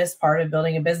hardest part of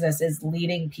building a business is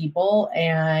leading people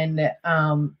and,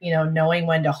 knowing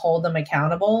when to hold them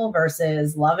accountable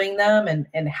versus loving them.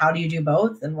 And how do you do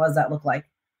both? And what does that look like?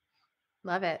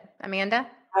 Love it. Amanda?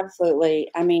 Absolutely.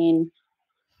 I mean,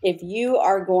 if you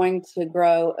are going to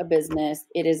grow a business,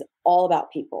 it is all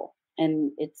about people,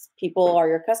 and it's people are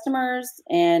your customers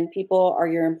and people are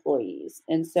your employees.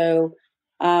 And so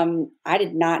I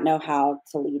did not know how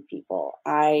to lead people.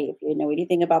 If you know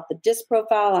anything about the DISC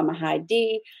profile, I'm a high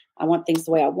D. I want things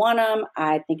the way I want them.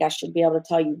 I think I should be able to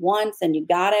tell you once and you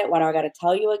got it. Why do I got to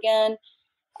tell you again?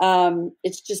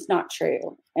 It's just not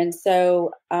true. And so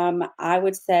I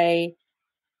would say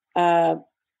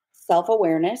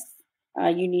self-awareness.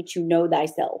 You need to know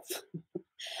thyself.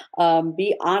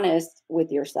 Be honest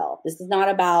with yourself. This is not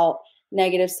about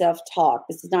negative self-talk.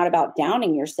 This is not about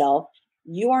downing yourself.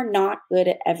 You are not good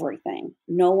at everything.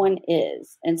 No one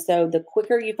is. And so the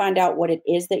quicker you find out what it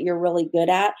is that you're really good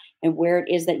at and where it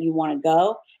is that you want to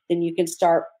go, then you can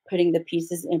start putting the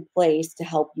pieces in place to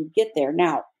help you get there.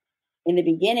 Now, in the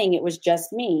beginning, it was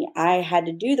just me. I had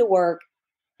to do the work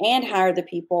and hire the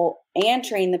people and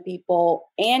train the people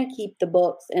and keep the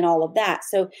books and all of that.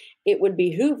 So it would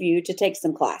behoove you to take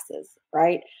some classes,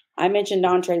 right? I mentioned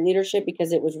entree leadership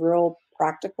because it was real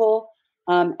practical.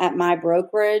 At my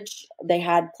brokerage, they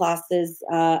had classes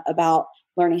about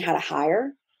learning how to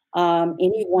hire.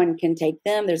 Anyone can take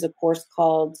them. There's a course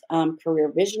called Career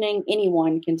Visioning.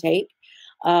 Anyone can take.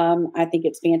 I think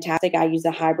it's fantastic. I use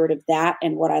a hybrid of that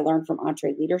and what I learned from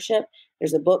entree leadership.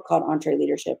 There's a book called Entree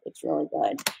Leadership. It's really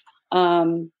good.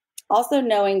 Also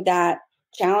knowing that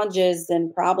challenges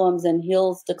and problems and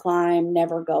hills to climb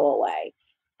never go away.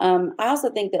 I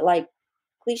also think that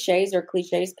cliches are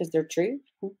cliches because they're true.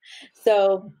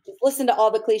 So just listen to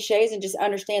all the cliches and just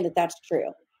understand that that's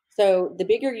true. So the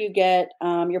bigger you get,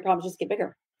 your problems just get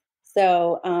bigger.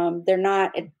 So they're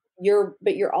not,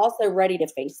 but you're also ready to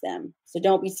face them. So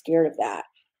don't be scared of that.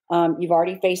 You've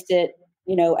already faced it,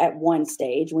 at one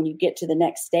stage. When you get to the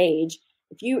next stage,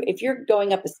 if you're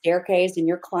going up a staircase and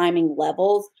you're climbing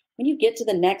levels, when you get to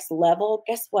the next level,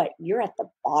 guess what? You're at the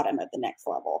bottom of the next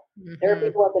level. Mm-hmm. There are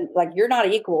people up like you're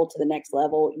not equal to the next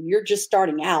level. You're just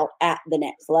starting out at the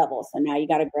next level. So now you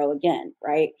got to grow again,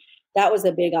 right? That was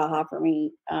a big aha for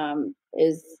me,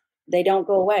 is they don't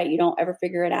go away. You don't ever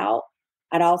figure it out.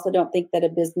 I also don't think that a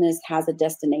business has a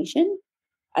destination.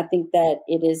 I think that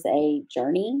it is a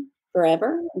journey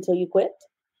forever until you quit.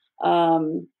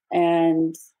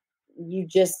 And you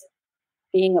just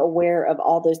being aware of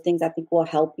all those things, I think will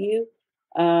help you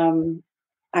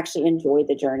actually enjoy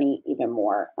the journey even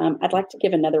more. I'd like to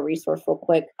give another resource real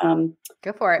quick.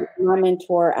 Go for it. My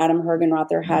mentor, Adam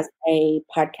Hergenrother, has a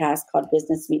podcast called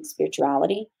Business Meets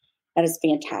Spirituality. That is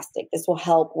fantastic. This will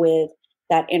help with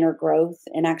that inner growth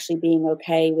and actually being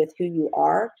okay with who you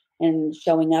are and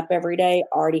showing up every day,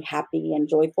 already happy and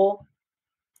joyful,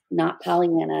 not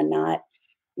Pollyanna, not,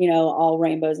 all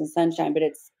rainbows and sunshine, but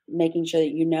it's making sure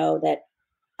that you know that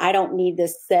I don't need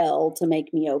this sell to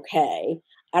make me okay.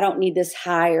 I don't need this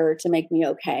hire to make me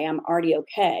okay. I'm already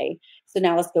okay. So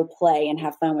now let's go play and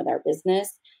have fun with our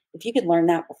business. If you could learn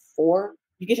that before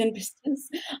you get in business,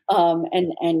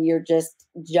 and you're just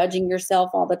judging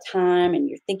yourself all the time and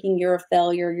you're thinking you're a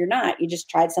failure, you're not. You just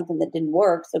tried something that didn't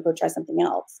work, so go try something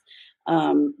else.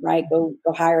 Right? Go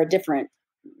hire a different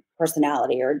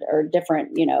personality or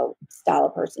different, style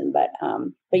of person. But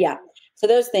yeah. So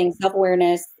those things,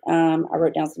 self-awareness. I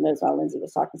wrote down some notes while Lindsay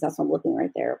was talking, so that's what I'm looking right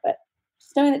there. But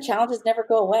just knowing that challenges never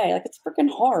go away. Like, it's freaking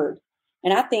hard.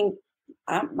 And I think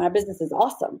my business is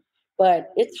awesome, but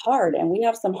it's hard. And we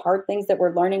have some hard things that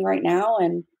we're learning right now.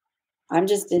 And I'm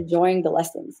just enjoying the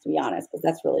lessons, to be honest, because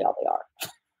that's really all they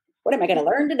are. What am I going to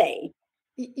learn today?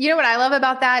 You know what I love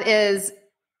about that is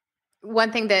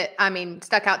one thing that,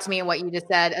 stuck out to me in what you just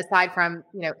said, aside from,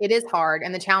 it is hard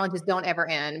and the challenges don't ever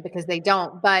end, because they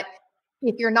don't. But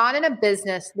if you're not in a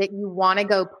business that you want to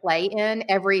go play in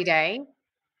every day,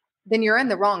 then you're in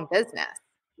the wrong business.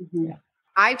 Mm-hmm.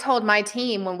 I told my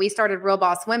team when we started Real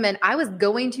Boss Women, I was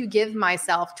going to give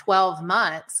myself 12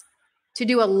 months to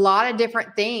do a lot of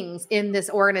different things in this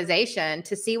organization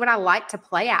to see what I like to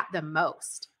play at the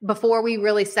most before we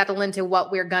really settle into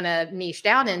what we're going to niche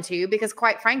down into. Because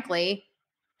quite frankly,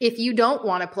 if you don't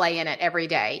want to play in it every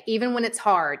day, even when it's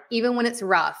hard, even when it's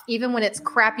rough, even when it's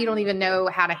crap you don't even know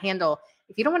how to handle,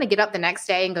 if you don't want to get up the next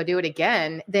day and go do it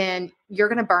again, then you're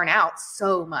going to burn out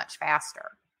so much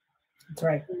faster. That's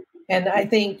right. And I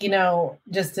think,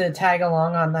 just to tag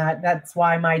along on that, that's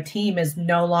why my team is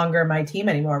no longer my team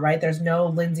anymore, right? There's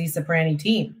no Linzee Ciprani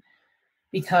team,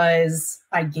 because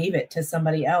I gave it to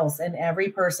somebody else. And every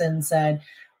person said,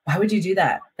 why would you do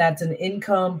that? That's an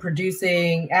income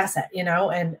producing asset,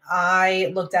 And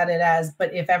I looked at it as,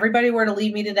 but if everybody were to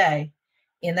leave me today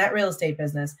in that real estate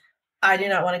business, I do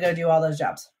not want to go do all those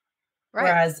jobs. Right.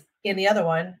 Whereas in the other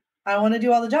one, I want to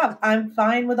do all the jobs. I'm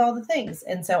fine with all the things.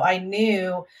 And so I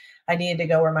knew I needed to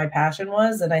go where my passion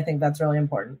was. And I think that's really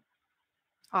important.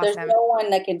 Awesome. There's no one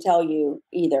that can tell you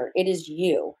either. It is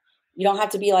you. You don't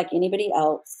have to be like anybody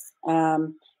else.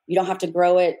 You don't have to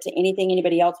grow it to anything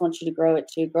anybody else wants you to grow it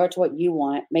to. Grow it to what you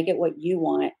want. Make it what you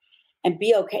want. And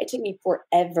be okay. It took me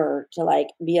forever to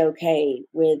be okay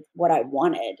with what I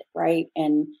wanted. Right.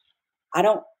 And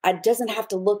it doesn't have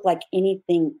to look like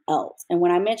anything else. And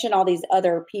when I mentioned all these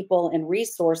other people and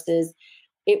resources,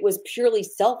 it was purely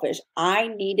selfish. I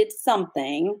needed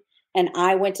something and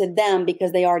I went to them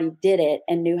because they already did it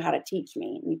and knew how to teach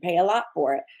me. And you pay a lot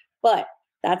for it, but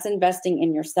that's investing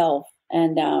in yourself,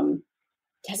 and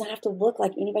doesn't have to look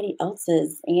like anybody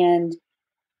else's. And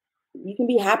you can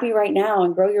be happy right now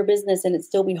and grow your business and it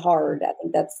still be hard. I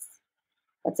think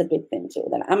that's a big thing too.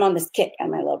 That I'm on this kick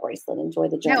on my love bracelet. Enjoy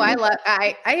the journey. No,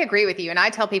 I agree with you. And I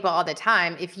tell people all the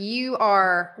time, if you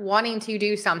are wanting to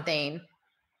do something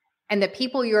and the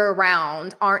people you're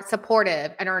around aren't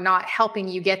supportive and are not helping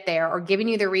you get there or giving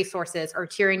you the resources or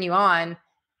cheering you on,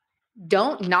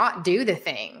 don't not do the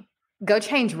thing. Go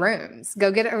change rooms.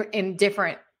 Go get in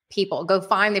different people. Go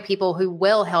find the people who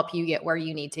will help you get where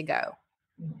you need to go.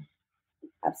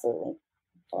 Absolutely.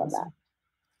 I love that.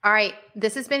 All right.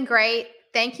 This has been great.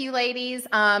 Thank you, ladies.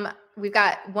 We've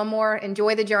got one more.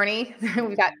 Enjoy the journey.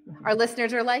 We've got our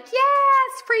listeners are like,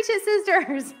 yes, preach it,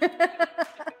 sisters.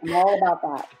 I'm all about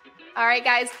that. All right,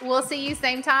 guys. We'll see you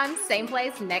same time, same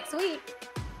place next week.